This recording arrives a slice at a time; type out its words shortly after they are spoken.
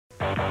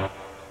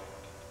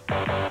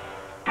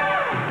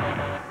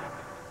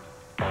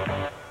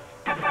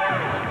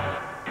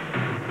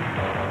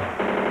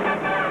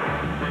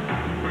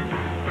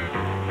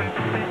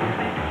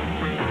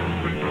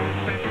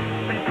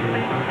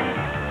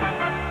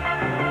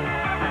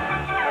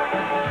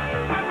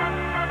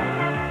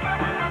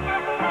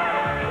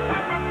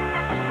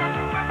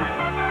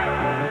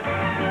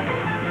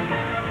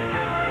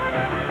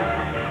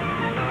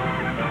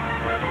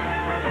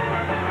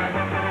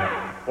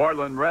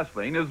Portland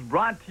Wrestling is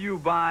brought to you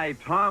by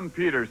Tom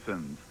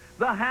Peterson's,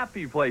 the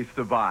happy place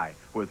to buy,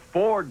 with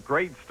 4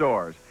 great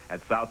stores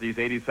at Southeast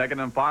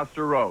 82nd and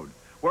Foster Road,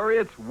 where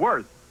it's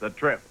worth the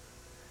trip.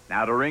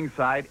 Now to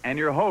ringside and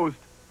your host,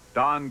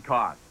 Don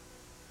Coss.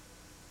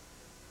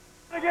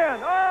 Again,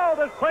 oh,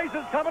 this place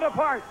is coming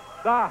apart.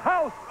 The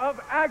house of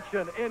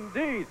action,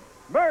 indeed.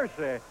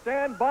 Mercy.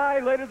 Stand by,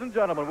 ladies and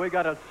gentlemen. We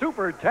got a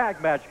super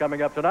tag match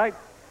coming up tonight.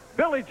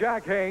 Billy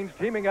Jack Haynes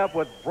teaming up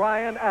with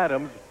Brian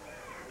Adams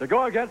to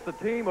go against the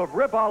team of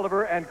Rip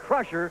Oliver and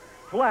Crusher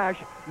Flash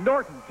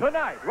Norton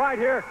tonight, right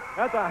here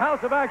at the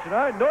House of Action.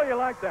 I know you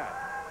like that.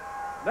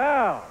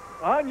 Now,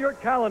 on your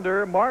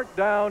calendar, mark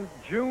down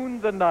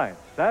June the 9th,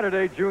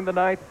 Saturday, June the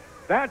 9th.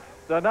 That's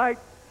the night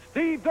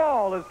Steve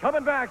Dahl is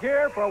coming back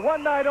here for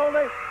one night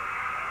only,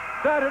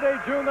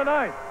 Saturday, June the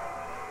 9th.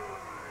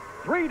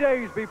 3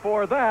 days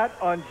before that,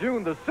 on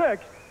June the 6th,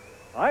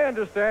 I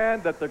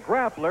understand that the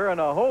Grappler and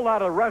a whole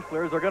lot of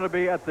wrestlers are going to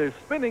be at the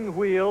Spinning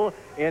Wheel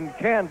in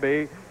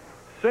Canby,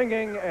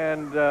 singing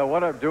and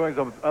doing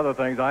some other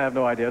things. I have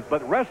no ideas.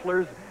 But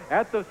wrestlers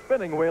at the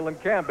Spinning Wheel in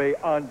Canby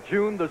on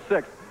June the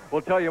 6th.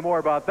 We'll tell you more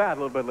about that a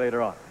little bit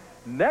later on.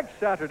 Next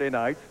Saturday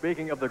night,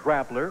 speaking of the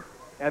Grappler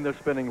and the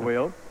Spinning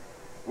Wheel,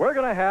 we're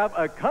going to have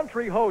a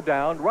country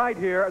hoedown right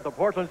here at the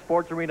Portland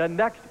Sports Arena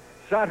next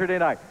Saturday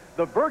night.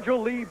 The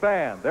Virgil Lee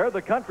Band, they're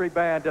the country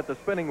band at the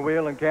Spinning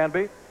Wheel in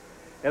Canby,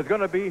 is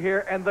going to be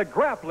here, and the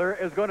Grappler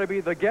is going to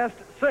be the guest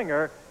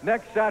singer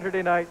next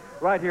Saturday night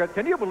right here.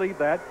 Can you believe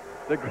that?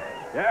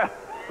 Yeah,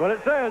 that's what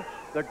it says.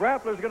 The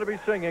Grappler is going to be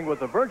singing with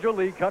the Virgil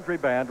Lee Country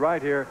Band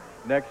right here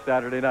next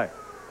Saturday night.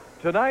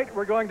 Tonight,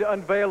 we're going to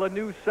unveil a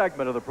new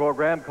segment of the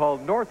program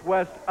called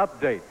Northwest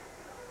Update.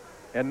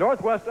 In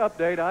Northwest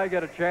Update, I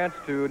get a chance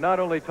to not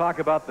only talk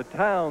about the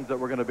towns that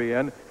we're going to be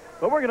in,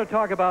 but we're going to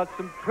talk about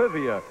some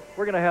trivia.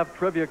 We're going to have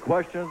trivia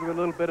questions with a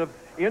little bit of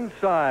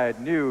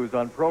inside news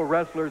on pro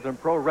wrestlers and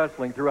pro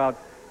wrestling throughout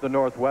the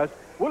Northwest.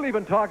 We'll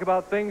even talk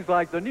about things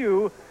like the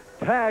new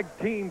tag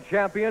team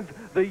champions,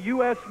 the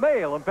U.S.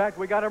 Male. In fact,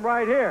 we got them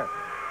right here.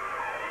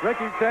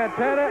 Ricky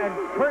Santana and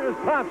Curtis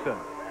Thompson.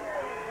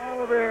 Come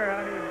over here,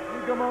 honey.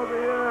 You come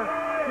over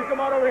here. You come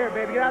on over here,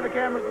 baby. Get out of the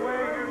camera's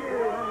way.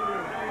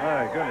 All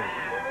right,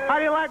 goodness. How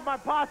do you like my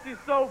posse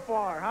so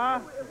far, huh?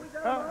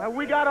 Have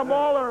we got them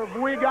all, or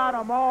have we got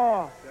them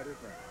all?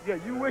 Yeah,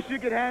 you wish you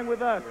could hang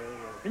with us.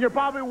 And you're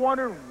probably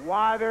wondering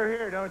why they're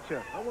here, don't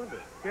you? I wonder.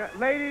 Yeah,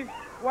 ladies,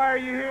 why are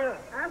you here?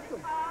 Ask them.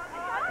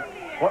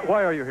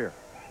 Why are you here?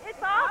 It's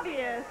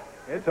obvious.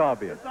 It's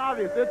obvious. It's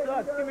obvious. It's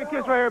us. Give me a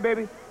kiss right here,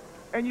 baby.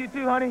 And you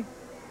too, honey.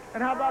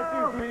 And how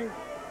about you, sweetie?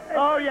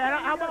 Oh, yeah.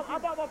 And how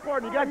about my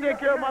partner? You got to take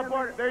care of my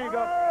partner. There you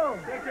go.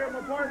 Take care of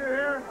my partner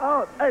here.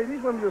 Oh, hey,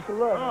 these women just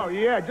love. Oh,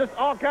 yeah. Just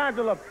all kinds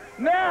of love.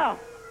 Now,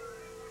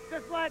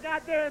 just like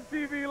out there in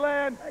TV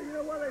land. Hey, you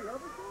know why they love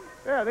us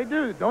so? Yeah, they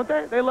do, don't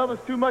they? They love us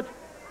too much.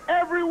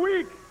 Every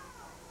week,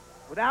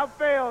 without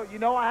fail, you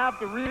know I have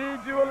to read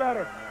you a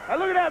letter. Now,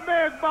 look at that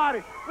man's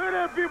body. Look at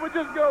them people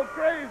just go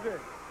crazy.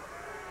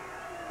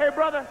 Hey,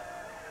 brother,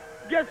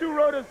 guess who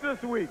wrote us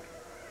this week?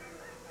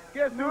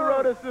 Guess who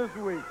wrote us this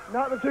week?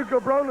 Not the two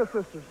Cabrona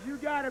sisters. You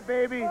got it,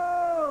 baby.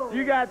 Oh.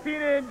 You got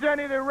Tina and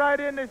Jenny that write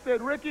in. They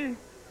said, Ricky,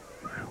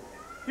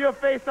 your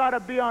face ought to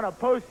be on a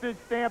postage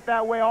stamp.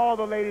 That way all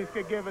the ladies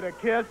could give it a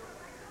kiss.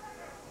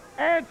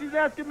 And she's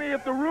asking me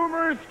if the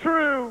rumor is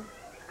true,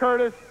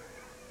 Curtis,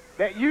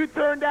 that you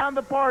turned down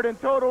the part in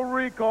Total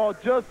Recall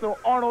just so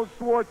Arnold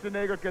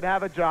Schwarzenegger could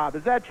have a job.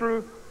 Is that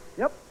true?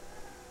 Yep.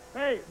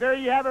 Hey, there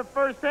you have it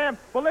firsthand.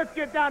 But let's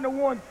get down to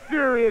one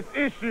serious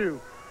issue.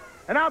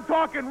 And I'm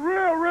talking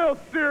real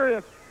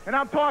serious. And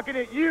I'm talking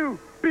at you,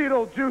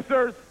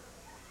 Beetlejuicers.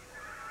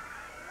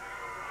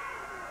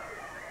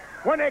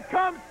 When it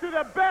comes to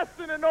the best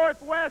in the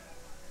Northwest,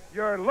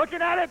 you're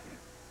looking at it.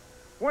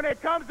 When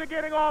it comes to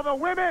getting all the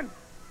women,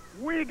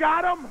 we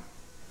got them.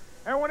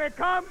 And when it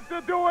comes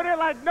to doing it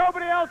like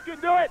nobody else can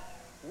do it,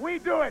 we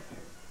do it.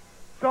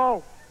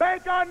 So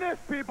bank on this,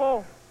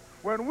 people.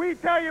 When we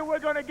tell you we're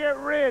going to get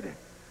rid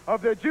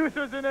of the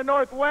juicers in the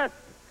Northwest,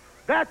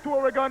 that's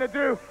what we're going to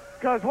do.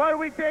 Because when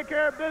we take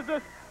care of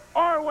business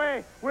our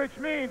way, which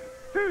means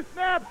 2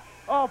 snaps,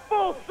 a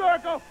full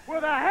circle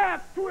with a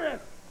half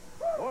twist.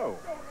 Whoa.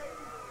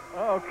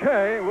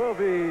 Okay, we'll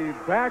be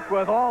back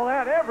with all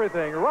that,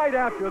 everything, right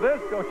after this.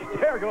 Don't you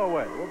dare go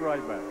away. We'll be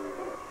right back.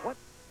 What?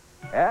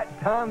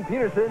 At Tom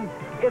Peterson's,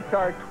 it's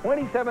our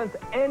 27th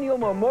annual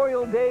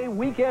Memorial Day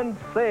weekend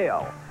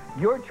sale.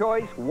 Your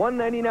choice,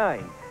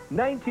 $199.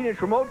 19-inch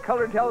remote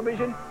color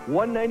television,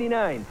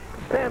 $199.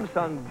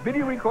 Samsung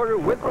video recorder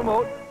with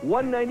remote,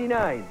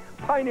 $199.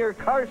 Pioneer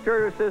car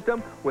stereo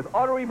system with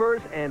auto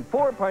reverse and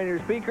 4 Pioneer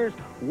speakers,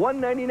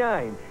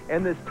 $199.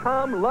 And this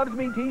Tom Loves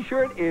Me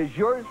t-shirt is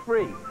yours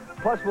free.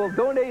 Plus, we'll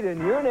donate in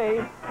your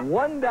name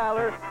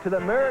 $1 to the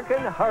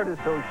American Heart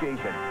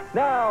Association.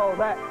 Now,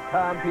 that's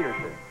Tom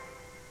Peterson.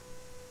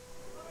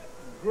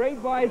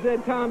 Great buys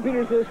at Tom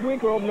Peterson this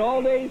week. We're open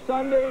all day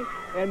Sunday,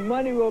 and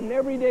Monday we're open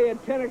every day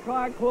at 10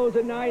 o'clock, close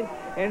at 9.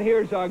 And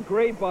here's a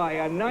great buy,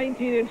 a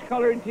 19-inch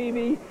colored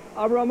TV,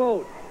 a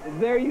remote.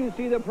 There you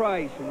see the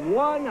price,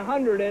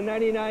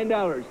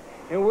 $199.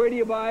 And where do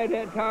you buy it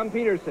at Tom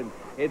Peterson?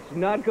 It's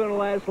not going to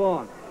last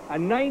long. A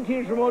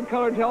 19-inch remote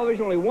color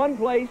television, only one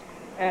place.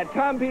 At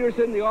Tom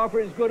Peterson, the offer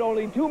is good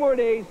only 2 more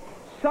days,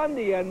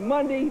 Sunday and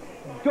Monday.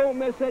 Don't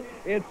miss it.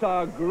 It's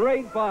a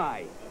great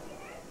buy.